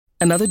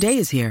Another day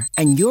is here,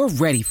 and you're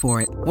ready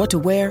for it. What to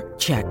wear?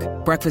 Check.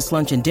 Breakfast,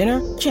 lunch, and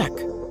dinner? Check.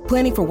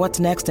 Planning for what's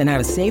next and how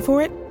to save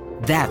for it?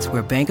 That's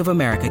where Bank of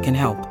America can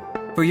help.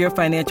 For your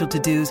financial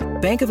to-dos,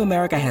 Bank of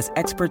America has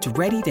experts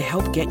ready to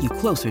help get you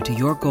closer to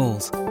your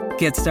goals.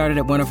 Get started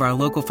at one of our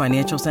local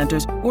financial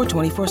centers or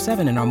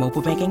 24/7 in our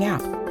mobile banking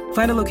app.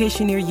 Find a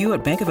location near you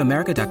at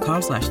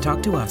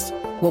bankofamerica.com/talktous.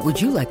 What would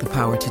you like the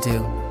power to do?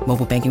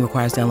 Mobile banking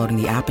requires downloading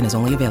the app and is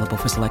only available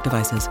for select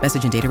devices.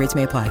 Message and data rates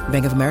may apply.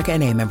 Bank of America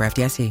N.A., member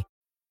FDIC.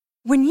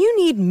 When you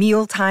need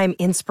mealtime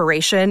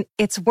inspiration,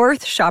 it's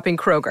worth shopping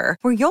Kroger,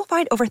 where you'll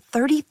find over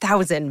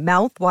 30,000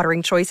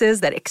 mouth-watering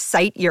choices that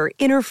excite your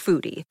inner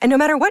foodie. And no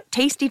matter what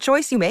tasty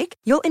choice you make,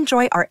 you'll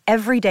enjoy our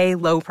everyday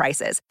low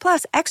prices,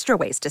 plus extra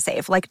ways to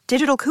save, like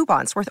digital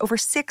coupons worth over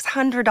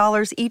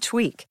 $600 each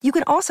week. You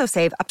can also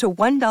save up to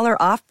 $1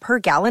 off per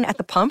gallon at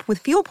the pump with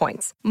fuel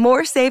points.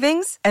 More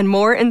savings and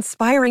more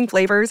inspiring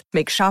flavors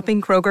make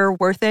shopping Kroger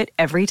worth it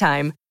every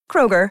time.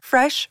 Kroger,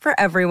 fresh for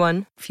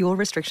everyone. Fuel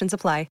restrictions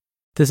apply.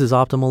 This is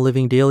Optimal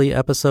Living Daily,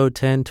 episode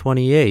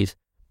 1028,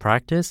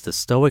 Practice the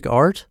Stoic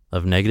Art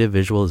of Negative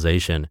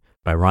Visualization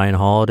by Ryan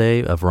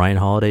Holiday of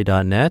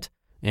ryanholiday.net.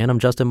 And I'm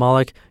Justin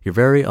Malik, your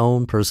very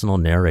own personal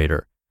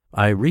narrator.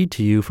 I read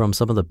to you from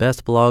some of the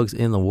best blogs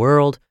in the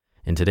world,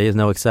 and today is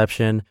no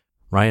exception.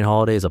 Ryan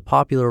Holiday is a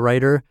popular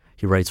writer.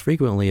 He writes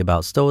frequently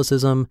about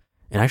Stoicism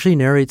and actually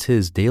narrates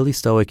his daily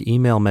Stoic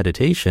email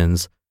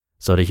meditations.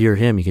 So to hear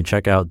him, you can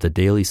check out the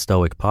Daily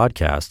Stoic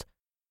podcast.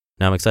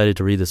 Now I'm excited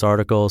to read this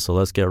article, so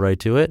let's get right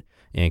to it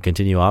and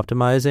continue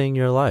optimizing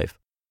your life.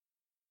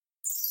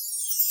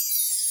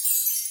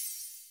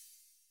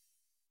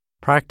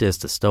 Practice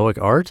the Stoic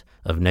Art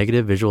of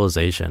Negative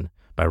Visualization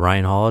by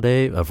Ryan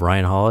Holiday of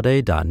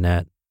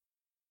ryanholiday.net.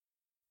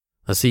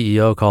 A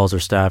CEO calls her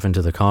staff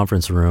into the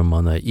conference room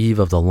on the eve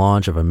of the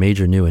launch of a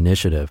major new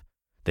initiative.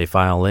 They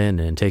file in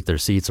and take their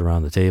seats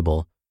around the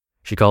table.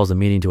 She calls the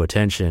meeting to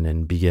attention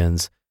and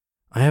begins,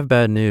 "I have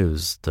bad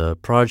news. The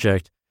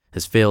project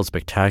has failed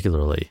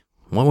spectacularly.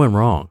 What went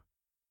wrong?"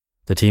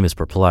 The team is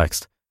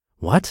perplexed.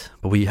 "What?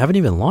 But we haven't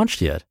even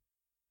launched yet."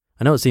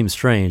 I know it seems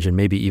strange and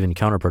maybe even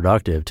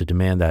counterproductive to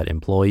demand that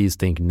employees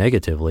think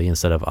negatively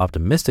instead of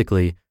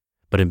optimistically,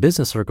 but in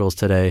business circles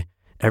today,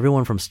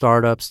 everyone from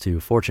startups to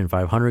Fortune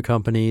 500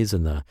 companies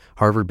and the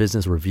Harvard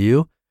Business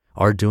Review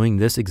are doing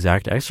this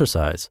exact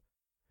exercise.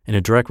 In a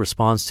direct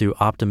response to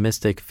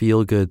optimistic,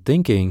 feel-good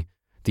thinking,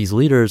 these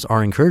leaders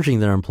are encouraging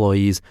their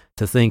employees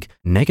to think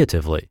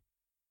negatively.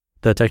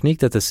 The technique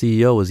that the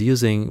CEO was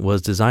using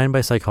was designed by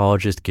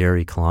psychologist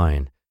Gary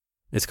Klein.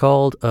 It's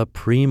called a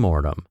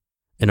pre-mortem.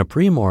 In a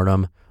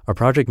pre-mortem, a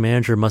project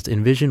manager must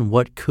envision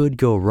what could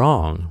go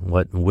wrong,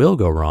 what will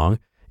go wrong,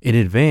 in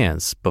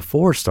advance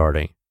before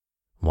starting.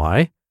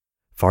 Why?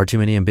 Far too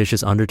many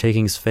ambitious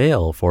undertakings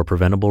fail for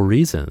preventable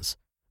reasons.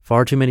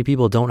 Far too many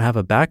people don't have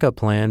a backup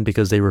plan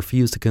because they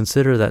refuse to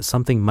consider that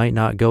something might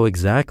not go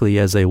exactly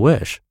as they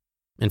wish.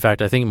 In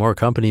fact, I think more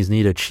companies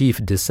need a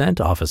chief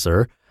dissent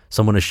officer,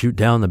 someone to shoot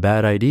down the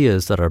bad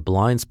ideas that are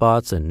blind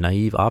spots and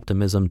naive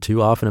optimism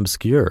too often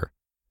obscure.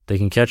 They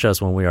can catch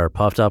us when we are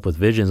puffed up with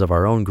visions of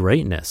our own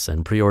greatness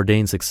and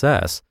preordained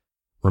success.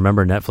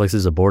 Remember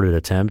Netflix's aborted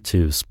attempt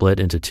to split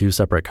into two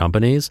separate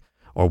companies?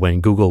 Or when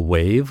Google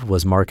Wave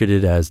was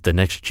marketed as the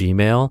next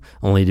Gmail,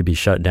 only to be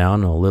shut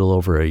down in a little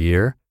over a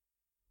year?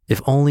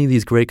 If only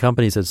these great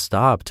companies had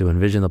stopped to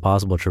envision the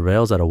possible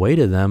travails that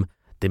awaited them,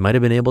 they might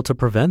have been able to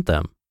prevent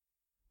them.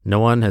 No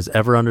one has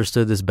ever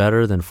understood this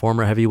better than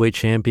former heavyweight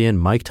champion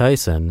Mike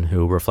Tyson,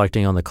 who,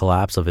 reflecting on the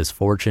collapse of his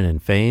fortune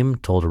and fame,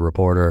 told a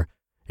reporter,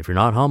 "If you're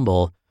not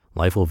humble,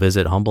 life will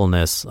visit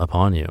humbleness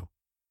upon you."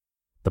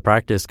 The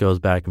practice goes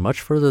back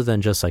much further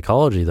than just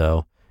psychology,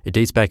 though. It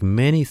dates back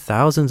many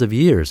thousands of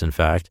years, in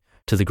fact,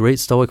 to the great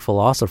Stoic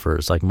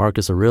philosophers like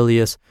Marcus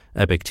Aurelius,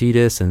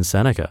 Epictetus, and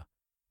Seneca.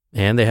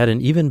 And they had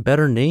an even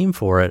better name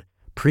for it,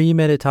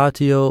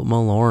 premeditatio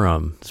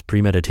malorum,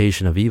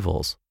 premeditation of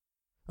evils.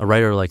 A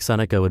writer like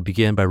Seneca would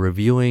begin by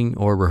reviewing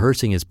or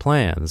rehearsing his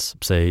plans,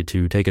 say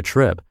to take a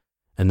trip,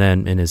 and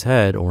then in his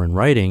head or in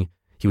writing,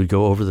 he would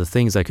go over the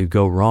things that could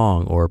go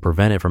wrong or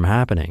prevent it from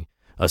happening.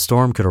 A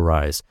storm could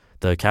arise,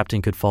 the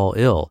captain could fall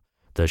ill,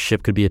 the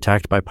ship could be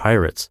attacked by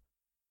pirates.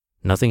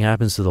 "Nothing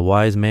happens to the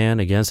wise man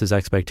against his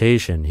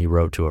expectation," he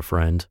wrote to a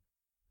friend.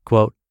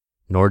 Quote,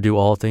 "Nor do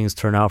all things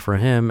turn out for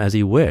him as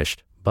he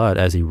wished, but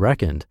as he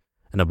reckoned.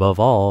 And above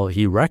all,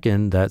 he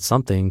reckoned that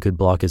something could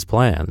block his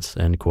plans."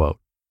 End quote.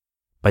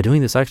 By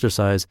doing this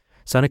exercise,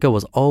 Seneca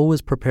was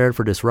always prepared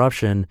for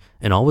disruption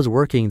and always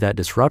working that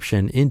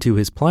disruption into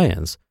his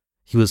plans.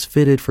 He was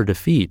fitted for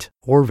defeat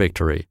or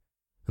victory.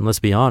 And let's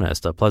be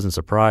honest, a pleasant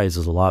surprise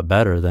is a lot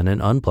better than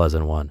an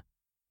unpleasant one.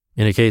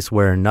 In a case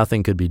where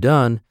nothing could be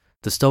done,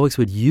 the Stoics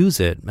would use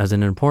it as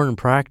an important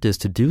practice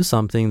to do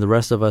something the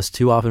rest of us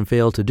too often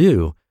fail to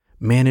do,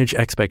 manage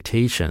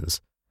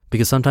expectations.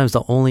 Because sometimes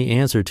the only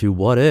answer to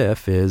what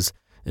if is,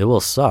 it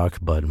will suck,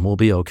 but we'll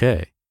be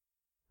okay.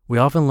 We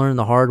often learn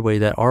the hard way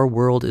that our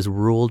world is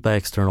ruled by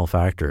external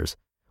factors.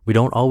 We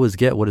don't always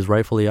get what is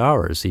rightfully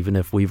ours, even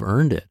if we've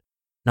earned it.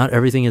 Not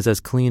everything is as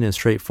clean and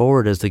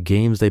straightforward as the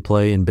games they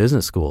play in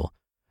business school.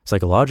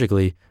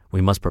 Psychologically,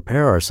 we must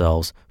prepare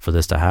ourselves for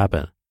this to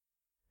happen.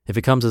 If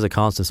it comes as a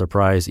constant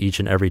surprise each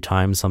and every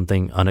time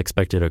something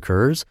unexpected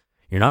occurs,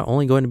 you're not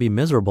only going to be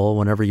miserable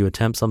whenever you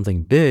attempt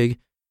something big,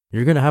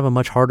 you're going to have a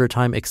much harder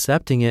time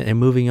accepting it and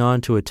moving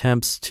on to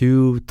attempts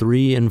 2,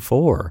 3, and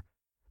 4.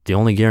 The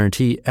only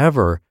guarantee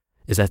ever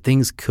is that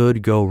things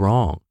could go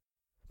wrong.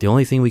 The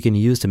only thing we can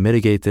use to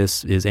mitigate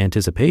this is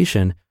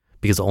anticipation,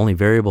 because the only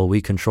variable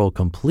we control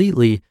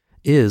completely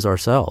is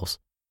ourselves.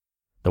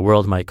 The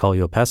world might call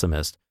you a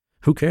pessimist.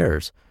 Who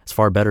cares? It's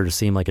far better to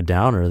seem like a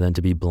downer than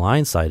to be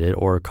blindsided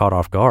or caught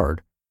off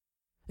guard.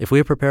 If we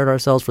have prepared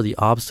ourselves for the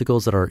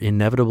obstacles that are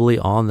inevitably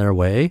on their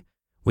way,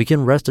 we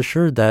can rest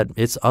assured that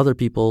it's other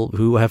people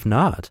who have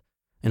not.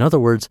 In other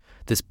words,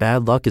 this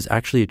bad luck is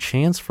actually a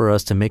chance for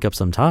us to make up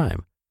some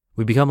time.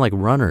 We become like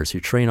runners who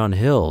train on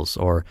hills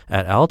or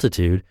at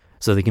altitude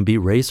so they can beat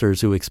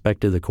racers who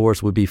expected the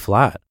course would be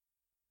flat.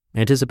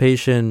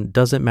 Anticipation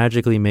doesn't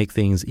magically make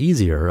things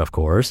easier, of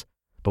course,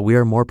 but we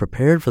are more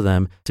prepared for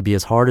them to be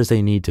as hard as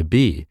they need to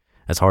be,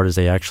 as hard as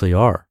they actually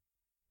are.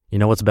 You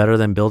know what's better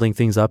than building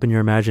things up in your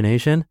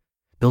imagination?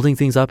 Building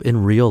things up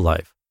in real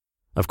life.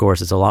 Of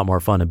course, it's a lot more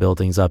fun to build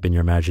things up in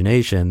your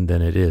imagination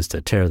than it is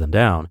to tear them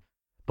down.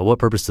 But what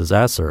purpose does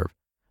that serve?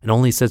 It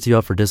only sets you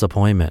up for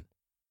disappointment.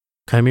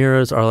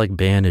 Chimeras are like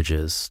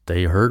bandages.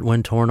 They hurt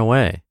when torn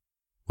away.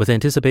 With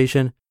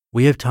anticipation,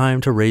 we have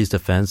time to raise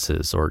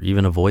defenses or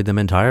even avoid them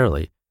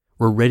entirely.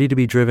 We're ready to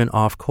be driven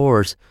off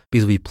course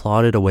because we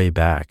plotted a way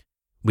back.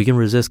 We can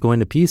resist going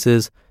to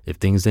pieces if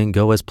things didn't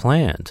go as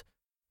planned.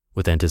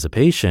 With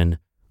anticipation,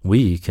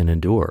 we can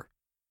endure.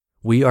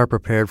 We are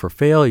prepared for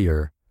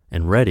failure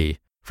and ready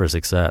for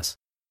success.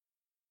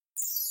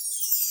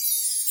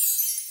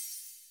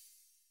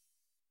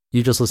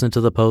 You just listened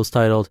to the post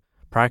titled,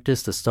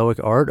 Practice the Stoic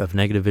Art of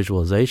Negative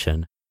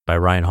Visualization by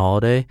Ryan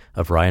Holiday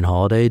of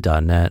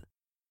ryanholiday.net.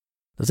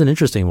 That's an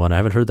interesting one. I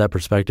haven't heard that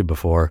perspective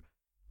before.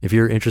 If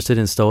you're interested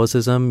in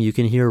Stoicism, you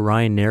can hear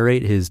Ryan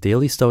narrate his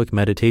Daily Stoic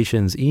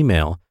Meditations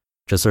email.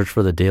 Just search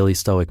for the Daily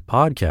Stoic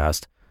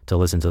podcast to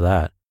listen to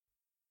that.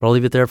 But I'll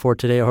leave it there for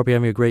today. I hope you're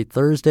having a great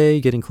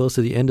Thursday, getting close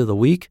to the end of the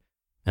week.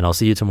 And I'll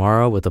see you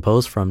tomorrow with a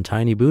post from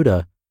Tiny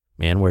Buddha,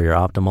 and where your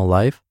optimal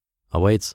life awaits.